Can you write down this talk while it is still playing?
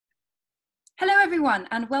Hello everyone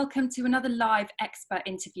and welcome to another live expert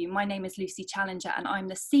interview. My name is Lucy Challenger and I'm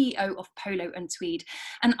the CEO of Polo Tweed,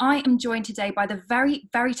 and I am joined today by the very,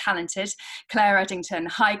 very talented Claire Reddington.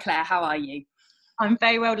 Hi Claire, how are you? I'm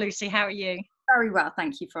very well, Lucy. How are you? Very well,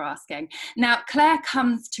 thank you for asking. Now, Claire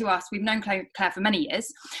comes to us, we've known Claire for many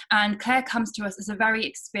years, and Claire comes to us as a very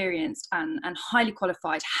experienced and highly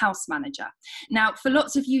qualified house manager. Now, for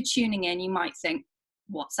lots of you tuning in, you might think,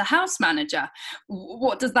 what's a house manager?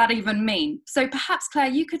 What does that even mean? So perhaps, Claire,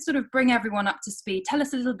 you could sort of bring everyone up to speed. Tell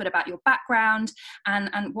us a little bit about your background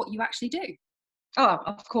and what you actually do. Oh,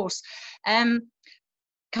 of course. Currently,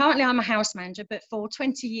 I'm a house manager, but for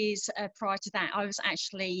 20 years prior to that, I was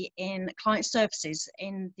actually in client services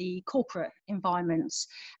in the corporate environments.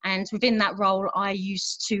 And within that role, I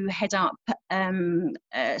used to head up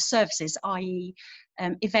services, i.e.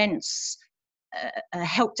 Events,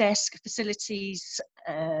 help desk, facilities,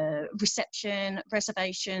 reception,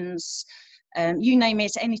 reservations, you name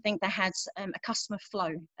it, anything that had a customer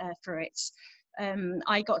flow through it.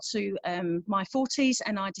 I got to my 40s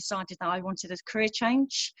and I decided that I wanted a career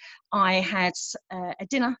change. I had a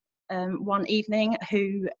dinner one evening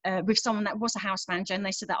with someone that was a house manager, and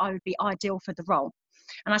they said that I would be ideal for the role.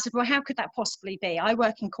 And I said, well, how could that possibly be? I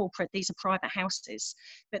work in corporate, these are private houses,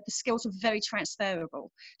 but the skills are very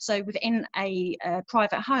transferable. So within a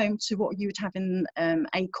private home to what you would have in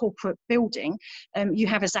a corporate building, you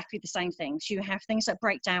have exactly the same things. You have things that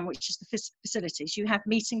break down, which is the facilities. You have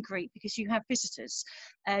meet and greet because you have visitors.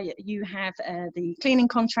 You have the cleaning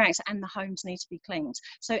contracts, and the homes need to be cleaned.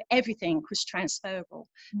 So everything was transferable.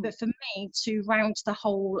 But for me to round the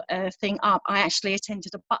whole thing up, I actually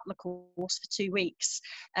attended a butler course for 2 weeks.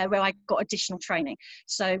 Where I got additional training.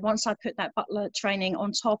 So once I put that butler training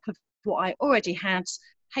on top of what I already had,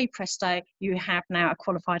 hey presto, you have now a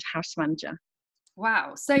qualified house manager.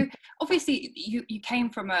 Wow. So obviously you came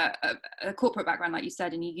from a corporate background, like you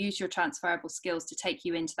said, and you used your transferable skills to take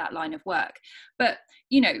you into that line of work. But,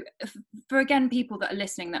 you know, for again, people that are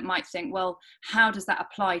listening that might think, well, how does that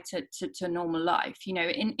apply to normal life? You know,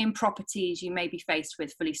 in properties, you may be faced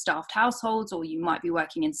with fully staffed households, or you might be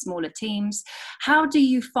working in smaller teams. How do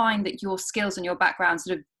you find that your skills and your background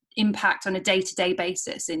sort of impact on a day-to-day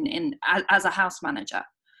basis as a house manager?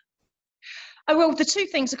 Oh, well, the two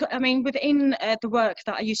things, I mean, within the work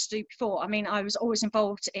that I used to do before, I mean, I was always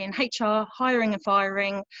involved in HR, hiring and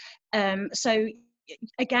firing. So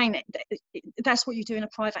again, that's what you do in a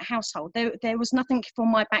private household. There was nothing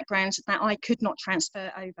from my background that I could not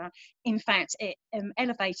transfer over. In fact, it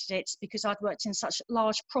elevated it because I'd worked in such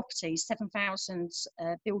large properties, 7,000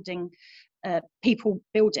 people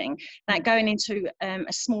building, that going into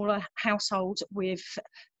a smaller household with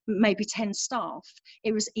maybe 10 staff,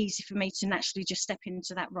 it was easy for me to naturally just step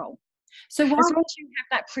into that role. So as long as you have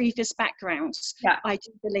that previous background, yeah, I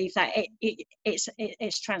do believe that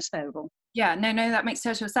it's transferable. Yeah, no, that makes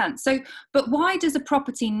total sense. So, but why does a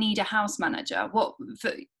property need a house manager? What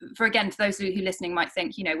for again, for those who are listening might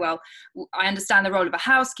think, you know, well, I understand the role of a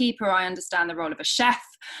housekeeper, I understand the role of a chef,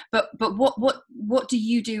 but what do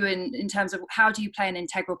you do in terms of how do you play an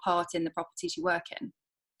integral part in the properties you work in?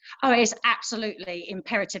 Oh, it's absolutely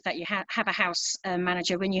imperative that you have a house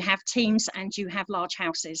manager when you have teams and you have large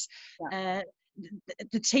houses. Yeah.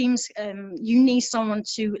 The teams, you need someone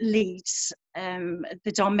to lead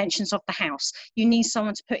the dimensions of the house. You need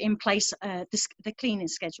someone to put in place the cleaning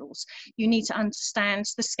schedules. You need to understand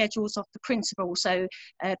the schedules of the principal so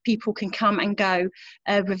people can come and go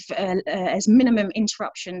with as minimum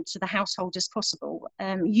interruption to the household as possible.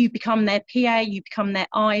 You become their PA, you become their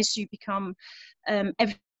eyes, you become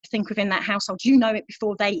everything within that household. You know it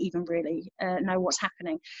before they even really know what's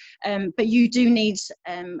happening, but you do need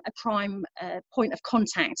a prime point of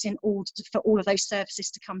contact in order for all of those services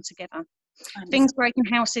to come together. Things break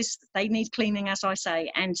in houses, they need cleaning, as I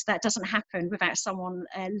say, and that doesn't happen without someone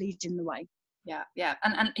leading the way. Yeah.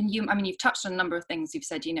 And you, I mean, you've touched on a number of things. You've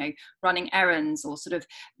said, you know, running errands, or sort of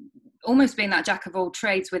almost being that jack of all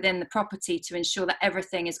trades within the property to ensure that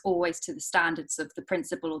everything is always to the standards of the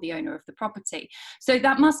principal or the owner of the property. So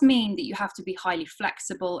that must mean that you have to be highly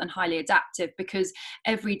flexible and highly adaptive, because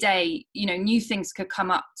every day, you know, new things could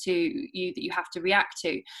come up to you that you have to react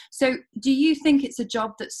to. So do you think it's a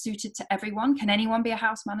job that's suited to everyone? Can anyone be a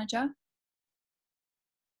house manager?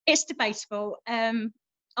 It's debatable.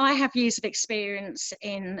 I have years of experience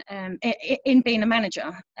in being a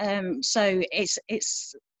manager, so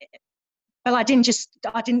well, I didn't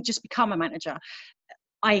just become a manager.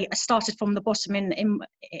 I started from the bottom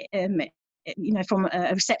you know, from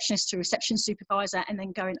a receptionist to reception supervisor, and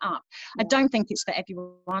then going up. Yeah. I don't think it's for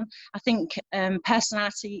everyone. I think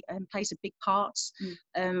personality plays a big part.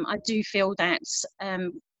 I do feel that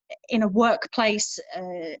in a workplace,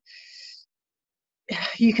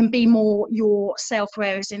 you can be more yourself,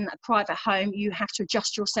 whereas in a private home you have to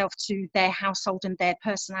adjust yourself to their household and their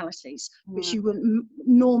personalities, which you wouldn't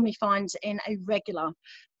normally find in a regular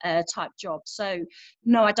type job. So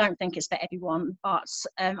no, I don't think it's for everyone, but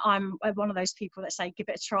I'm one of those people that say give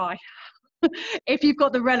it a try if you've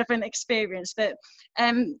got the relevant experience. But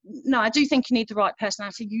no, I do think you need the right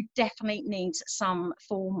personality. You definitely need some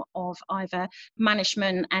form of either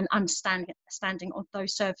management and understanding of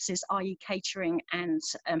those services, i.e. catering and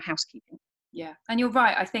housekeeping. Yeah, and you're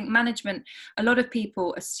right. I think management, a lot of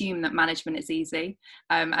people assume that management is easy.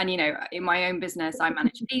 And, you know, in my own business, I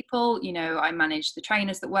manage people, you know, I manage the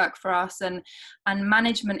trainers that work for us, and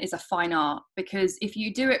management is a fine art, because if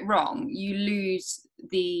you do it wrong, you lose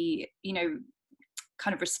the, you know,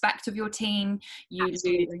 kind of respect of your team. You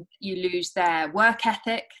lose their work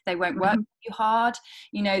ethic. They won't work you hard,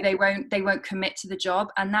 you know, they won't commit to the job.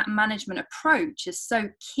 And that management approach is so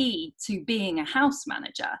key to being a house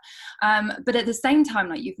manager. But at the same time,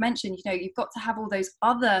 like you've mentioned, you know, you've got to have all those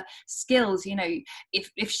other skills. You know,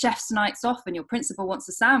 if chef's night's off and your principal wants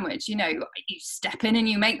a sandwich, you know, you step in and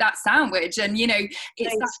you make that sandwich. And, you know,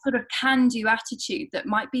 it's that sort of can-do attitude that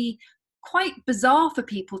might be quite bizarre for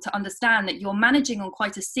people to understand, that you're managing on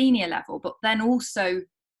quite a senior level, but then also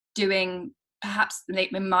doing perhaps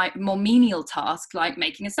more menial tasks like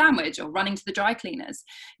making a sandwich or running to the dry cleaners.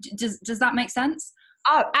 Does that make sense?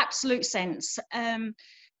 Oh, absolute sense.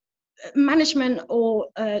 Management or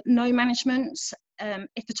no management,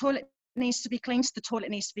 if the toilet needs to be cleaned, the toilet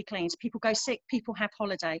needs to be cleaned. People go sick, people have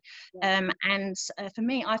holiday. And for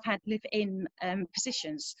me, I've had live-in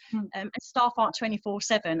positions, and staff aren't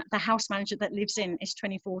 24/7. The house manager that lives in is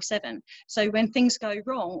 24/7. So when things go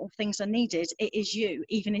wrong or things are needed, it is you,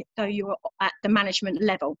 even though you're at the management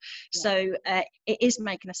level. So it is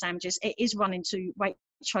making the sandwiches, it is running to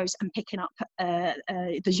Waitrose and picking up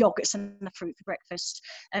the yogurts and the fruit for breakfast.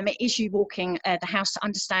 It is you walking the house to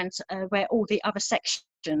understand where all the other sections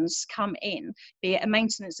come in, be it a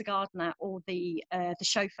maintenance, a gardener, or the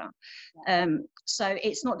chauffeur. So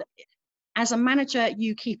it's not, as a manager,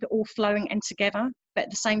 you keep it all flowing and together, but at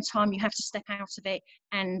the same time you have to step out of it,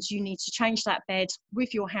 and you need to change that bed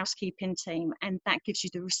with your housekeeping team, and that gives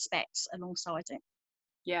you the respect alongside it.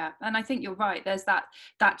 Yeah, and I think you're right. There's that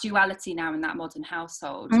duality now in that modern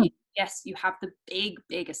household. Yes, you have the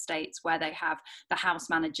big estates where they have the house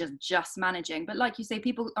manager just managing, but like you say,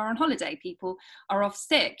 people are on holiday, people are off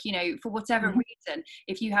sick, you know, for whatever reason.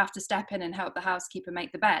 If you have to step in and help the housekeeper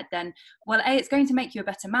make the bed, then, well, it's going to make you a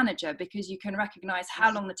better manager, because you can recognize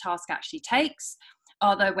how long the task actually takes.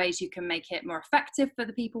 Are there ways you can make it more effective for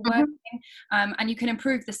the people working? And you can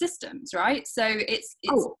improve the systems, right? So it's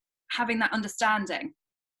having that understanding.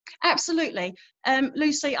 Absolutely.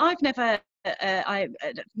 Lucy, I never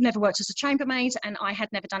worked as a chambermaid, and I had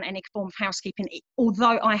never done any form of housekeeping,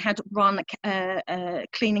 although I had run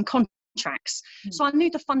cleaning contracts. So I knew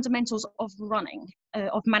the fundamentals of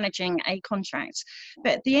managing a contract.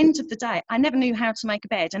 But at the end of the day, I never knew how to make a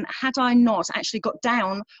bed. And had I not actually got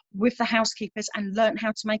down with the housekeepers and learned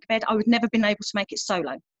how to make a bed, I would never been able to make it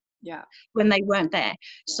solo. When they weren't there.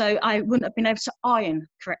 So I wouldn't have been able to iron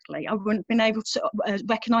correctly. I wouldn't have been able to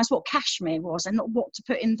recognise what cashmere was and what to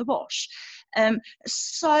put in the wash.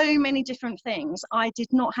 So many different things I did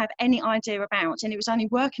not have any idea about, and it was only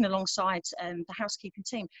working alongside the housekeeping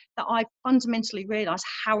team that I fundamentally realised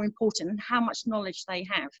how important and how much knowledge they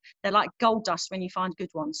have. They're like gold dust when you find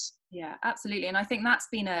good ones. Yeah, absolutely. And I think that's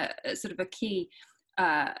been a sort of a key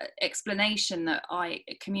explanation that I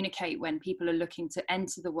communicate when people are looking to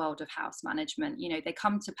enter the world of house management. You know, they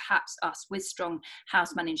come to perhaps us with strong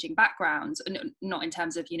house managing backgrounds, not in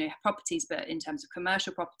terms of, you know, properties, but in terms of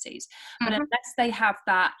commercial properties. But unless they have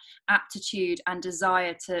that aptitude and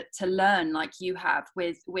desire to learn, like you have,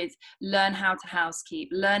 with learn how to housekeep,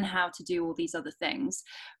 learn how to do all these other things,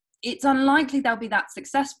 it's unlikely they'll be that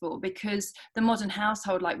successful, because the modern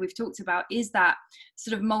household, like we've talked about, is that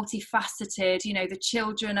sort of multifaceted, you know, the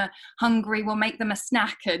children are hungry, we'll make them a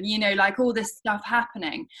snack, and, you know, like all this stuff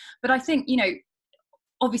happening. But I think, you know,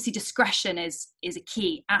 obviously discretion is a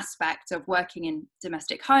key aspect of working in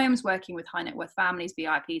domestic homes, working with high net worth families,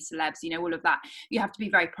 VIP celebs, you know, all of that. You have to be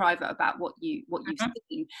very private about what you've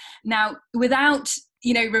seen. Now, without,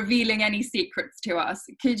 you know, revealing any secrets to us,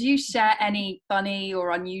 could you share any funny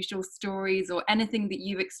or unusual stories or anything that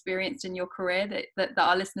you've experienced in your career that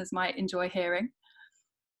our listeners might enjoy hearing?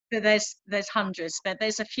 There's hundreds, but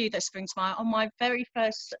there's a few that spring to mind. On my very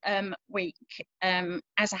first week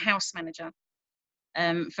as a house manager,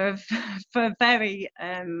 for a very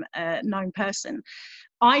known person.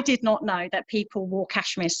 I did not know that people wore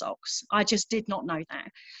cashmere socks. I just did not know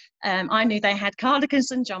that. I knew they had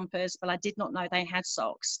cardigans and jumpers, but I did not know they had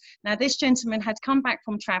socks. Now, this gentleman had come back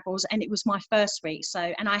from travels, and it was my first week.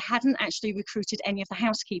 And I hadn't actually recruited any of the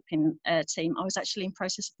housekeeping team. I was actually in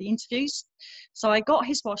process of the interviews. So I got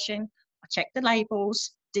his washing, I checked the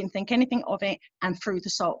labels, didn't think anything of it, and threw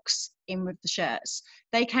the socks in with the shirts.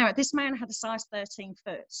 They came out, this man had a size 13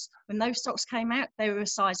 foot. When those socks came out, they were a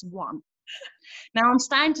size 1. Now I'm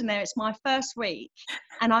standing there, it's my first week,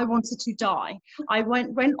 and I wanted to die. I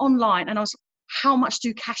went online and I was, how much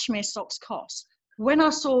do cashmere socks cost? When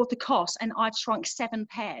I saw the cost and I'd shrunk 7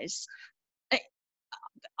 pairs,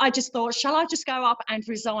 I just thought, shall I just go up and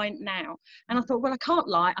resign now? And I thought, well, I can't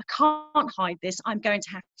lie. I can't hide this. I'm going to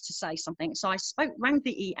have to say something. So I rang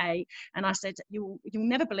the EA and I said, you'll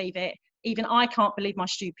never believe it. Even I can't believe my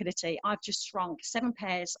stupidity. I've just shrunk 7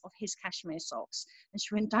 pairs of his cashmere socks. And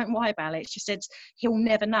she went, don't worry about it. She said, he'll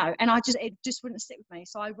never know. And it just wouldn't sit with me.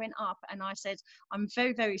 So I went up and I said, I'm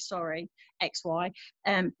very, very sorry, XY,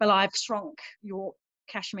 but I've shrunk your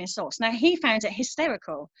cashmere socks. Now, he found it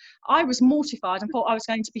hysterical. I was mortified and thought I was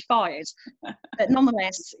going to be fired. But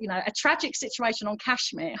nonetheless, a tragic situation on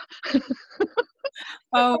cashmere.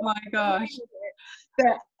 Oh my gosh.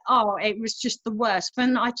 But it was just the worst.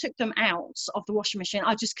 When I took them out of the washing machine,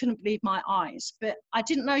 I just couldn't believe my eyes. But I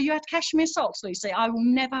didn't know you had cashmere socks, Lucy. I will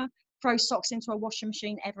never throw socks into a washing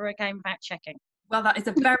machine ever again without checking. Well, that is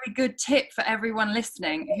a very good tip for everyone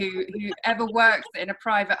listening who ever works in a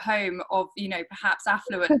private home of, perhaps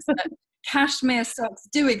affluence, that cashmere socks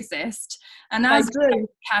do exist. And as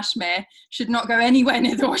cashmere should not go anywhere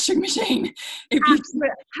near the washing machine.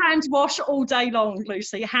 Hand wash all day long,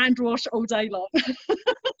 Lucy. Hand wash all day long.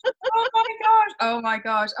 Oh my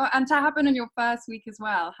gosh. Oh, and to happen in your first week as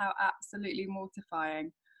well. How absolutely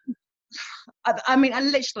mortifying. I mean,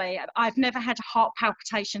 I've never had heart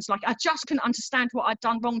palpitations. Like, I just couldn't understand what I'd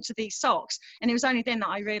done wrong to these socks. And it was only then that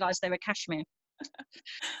I realised they were cashmere.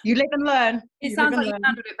 You live and learn. It sounds like you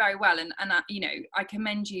handled it very well. And I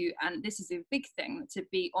commend you. And this is a big thing, to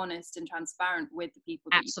be honest and transparent with the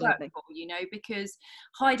people that you work for, because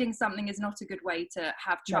hiding something is not a good way to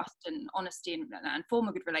have trust and honesty and form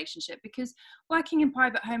a good relationship, because working in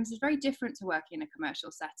private homes is very different to working in a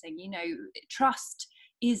commercial setting. Trust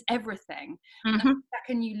is everything. Mm-hmm. And the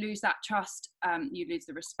second you lose that trust, you lose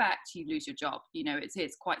the respect, you lose your job.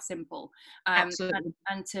 It's quite simple. Absolutely.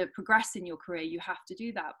 And to progress in your career, you have to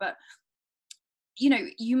do that. But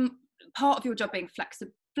part of your job being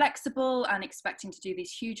flexible and expecting to do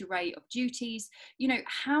this huge array of duties,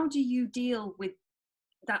 how do you deal with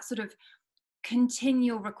that sort of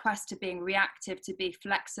continual request to being reactive, to be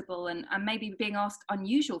flexible, and maybe being asked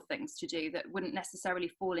unusual things to do that wouldn't necessarily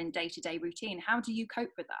fall in day-to-day routine? How do you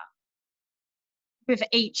cope with that? With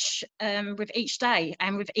each day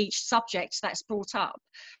and with each subject that's brought up,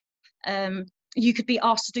 you could be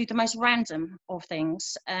asked to do the most random of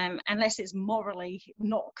things, unless it's morally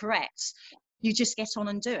not correct. You just get on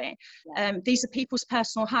and do it. These are people's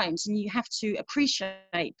personal homes, and you have to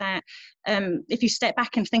appreciate that. If you step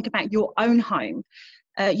back and think about your own home,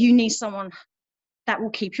 you need someone that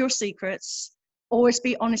will keep your secrets, always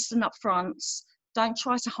be honest and upfront. Don't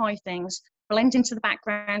try to hide things. Blend into the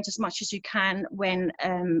background as much as you can when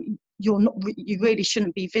you really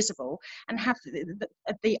shouldn't be visible, and have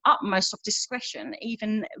the utmost of discretion,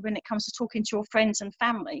 even when it comes to talking to your friends and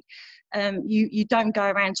family. You don't go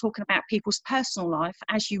around talking about people's personal life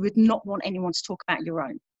as you would not want anyone to talk about your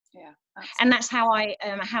own. Yeah, and that's how I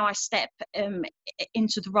step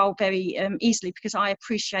into the role very easily, because I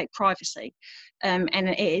appreciate privacy, and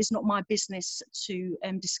it is not my business to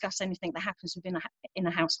discuss anything that happens in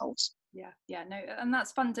a household. Yeah, no, and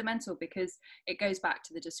that's fundamental, because it goes back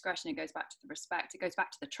to the discretion, it goes back to the respect, it goes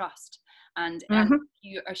back to the trust, and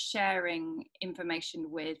you are sharing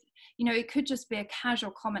information with, it could just be a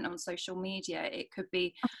casual comment on social media, it could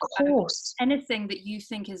be, of course, anything that you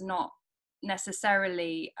think is not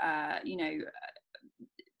necessarily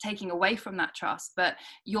taking away from that trust, but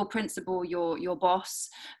your principal, your boss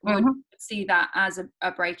would see that as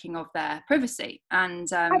a breaking of their privacy.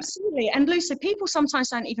 And absolutely. And Lucy, people sometimes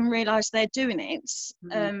don't even realise they're doing it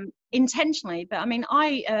intentionally. But I mean,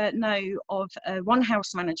 I know of one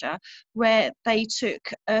house manager where they took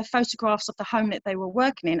photographs of the home that they were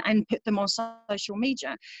working in and put them on social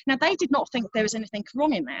media. Now, they did not think there was anything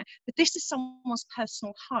wrong in there, but this is someone's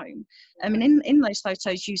personal home. I mean, in those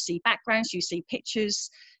photos, you see backgrounds, you see pictures.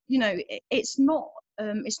 It's not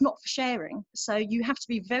for sharing. So you have to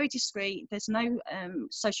be very discreet. There's no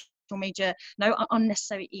social media, no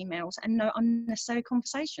unnecessary emails, and no unnecessary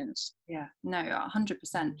conversations. Yeah, no,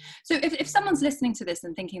 100%. So if someone's listening to this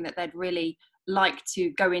and thinking that they'd really like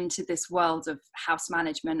to go into this world of house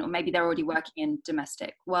management, or maybe they're already working in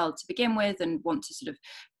domestic world to begin with and want to sort of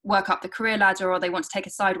work up the career ladder, or they want to take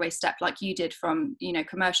a sideways step like you did from, you know,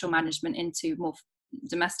 commercial management into more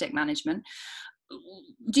domestic management,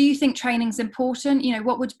 do you think training's important? You know,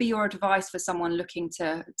 what would be your advice for someone looking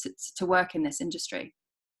to work in this industry?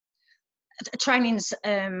 Training's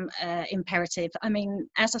imperative. I mean,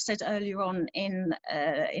 as I said earlier on in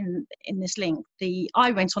this link, I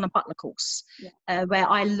went on a butler course where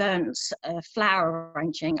I learnt flower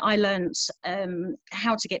arranging. I learnt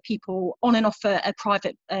how to get people on and off a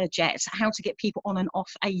private jet, how to get people on and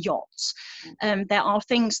off a yacht. There are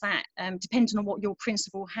things that, depending on what your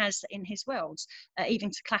principal has in his world, even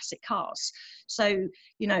to classic cars. So,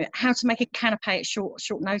 you know, how to make a canapé at short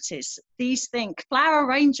notice. These things, flower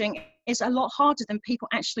arranging is a lot harder than people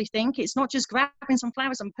actually think. It's not just grabbing some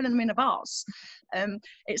flowers and putting them in a vase.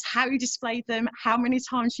 It's how you display them, how many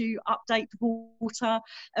times you update the water,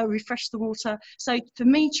 refresh the water. So for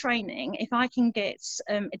me, training, if I can get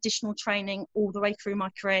additional training all the way through my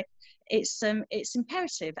career, it's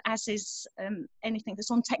imperative, as is anything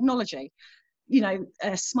that's on technology. You know,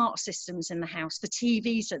 smart systems in the house, the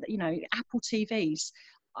TVs, you know, Apple TVs.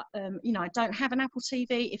 You know, I don't have an Apple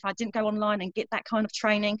TV. If I didn't go online and get that kind of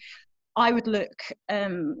training, I would look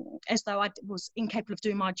as though I was incapable of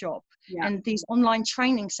doing my job. Yeah. And these online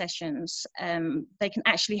training sessions, they can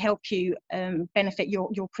actually help you benefit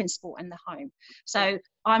your principal and the home. So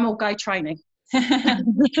I'm all go training. And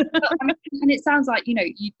it sounds like, you know,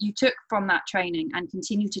 you took from that training and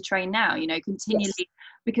continue to train now, you know, continually. Yes.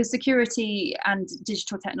 Because security and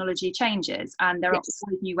digital technology changes, and there are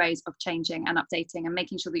always new ways of changing and updating and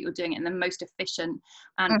making sure that you're doing it in the most efficient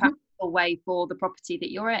and practical way for the property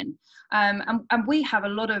that you're in. And we have a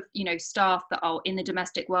lot of, you know, staff that are in the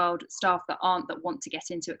domestic world, staff that aren't, that want to get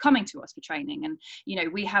into it, coming to us for training. And, you know,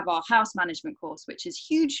 we have our house management course, which is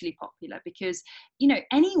hugely popular because, you know,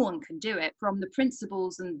 anyone can do it, from the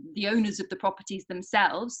principals and the owners of the properties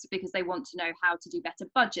themselves, because they want to know how to do better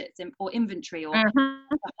budgets or inventory, or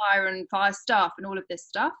hire and fire staff and all of this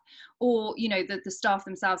stuff, or, you know, the staff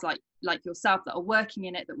themselves, like yourself, that are working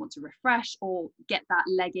in it, that want to refresh or get that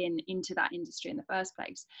leg into that industry in the first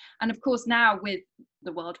place. And of course, now with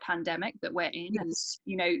the world pandemic that we're in, and,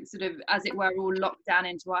 you know, sort of, as it were, all locked down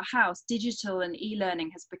into our house, digital and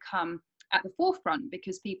e-learning has become at the forefront,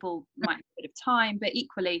 because people might have a bit of time, but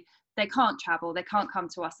equally they can't travel, they can't come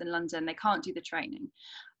to us in London, they can't do the training.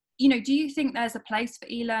 You know, do you think there's a place for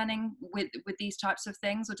e-learning with these types of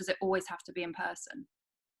things, or does it always have to be in person?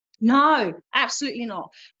 No, absolutely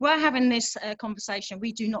not. We're having this conversation.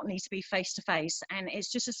 We do not need to be face to face, and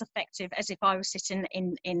it's just as effective as if I was sitting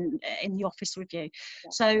in the office with you.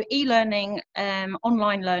 Yeah. So e-learning,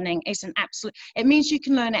 online learning is an absolute. It means you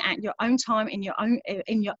can learn it at your own time, in your own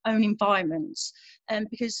environments.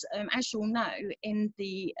 Because as you'll know, in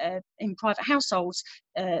private households,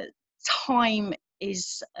 time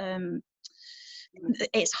is.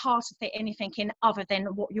 It's hard to fit anything in other than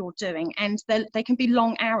what you're doing, and they can be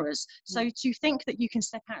long hours. So to think that you can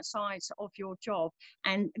step outside of your job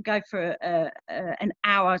and go for an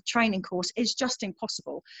hour training course is just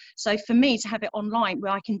impossible. So for me to have it online,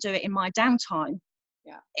 where I can do it in my downtime,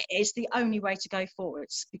 it's the only way to go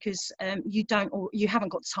forwards, because you haven't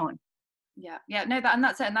got time. No,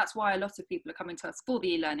 that's it, and that's why a lot of people are coming to us for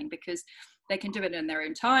the e-learning, because they can do it in their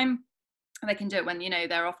own time. They can do it when, you know,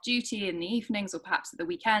 they're off duty in the evenings, or perhaps at the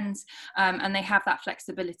weekends, and they have that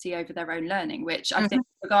flexibility over their own learning, which I think,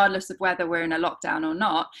 regardless of whether we're in a lockdown or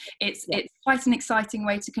not, it's quite an exciting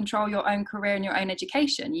way to control your own career and your own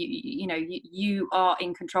education. You are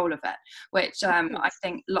in control of it, which I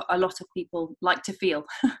think a lot of people like to feel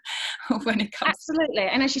when it comes. Absolutely,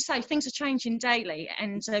 and as you say, things are changing daily,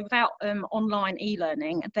 and without online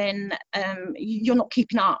e-learning, then you're not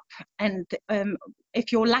keeping up, and if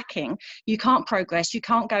you're lacking, you can't progress, you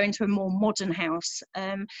can't go into a more modern house,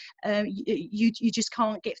 you just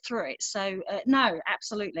can't get through it. So no,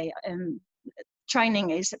 absolutely,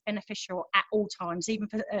 training is beneficial at all times, even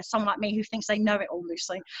for someone like me who thinks they know it all,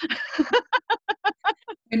 Lucy.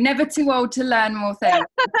 We're never too old to learn more things.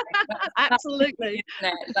 Absolutely.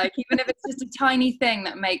 Like, even if it's just a tiny thing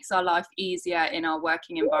that makes our life easier in our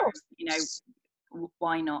working environment, you know,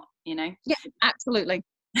 why not, you know? Yeah, absolutely.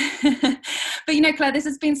 But, you know, Claire, this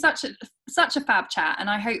has been such a fab chat, and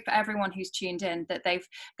I hope for everyone who's tuned in that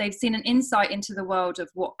they've seen an insight into the world of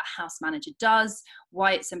what a house manager does,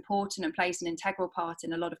 why it's important and plays an integral part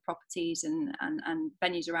in a lot of properties and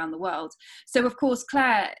venues around the world. So, of course,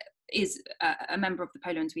 Claire is a member of the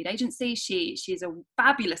Polo and Tweed agency. She's a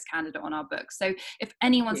fabulous candidate on our book. So if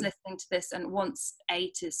anyone's listening to this and wants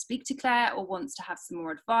to speak to Claire, or wants to have some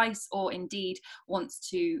more advice, or indeed wants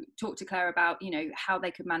to talk to Claire about, you know, how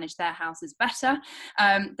they could manage their houses better,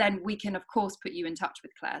 then we can of course put you in touch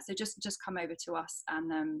with Claire. So just come over to us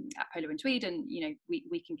and at Polo and Tweed, and you know,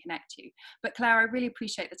 we can connect you. But Claire, I really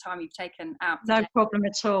appreciate the time you've taken out No problem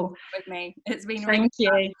at all with me. It's been Thank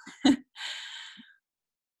really you.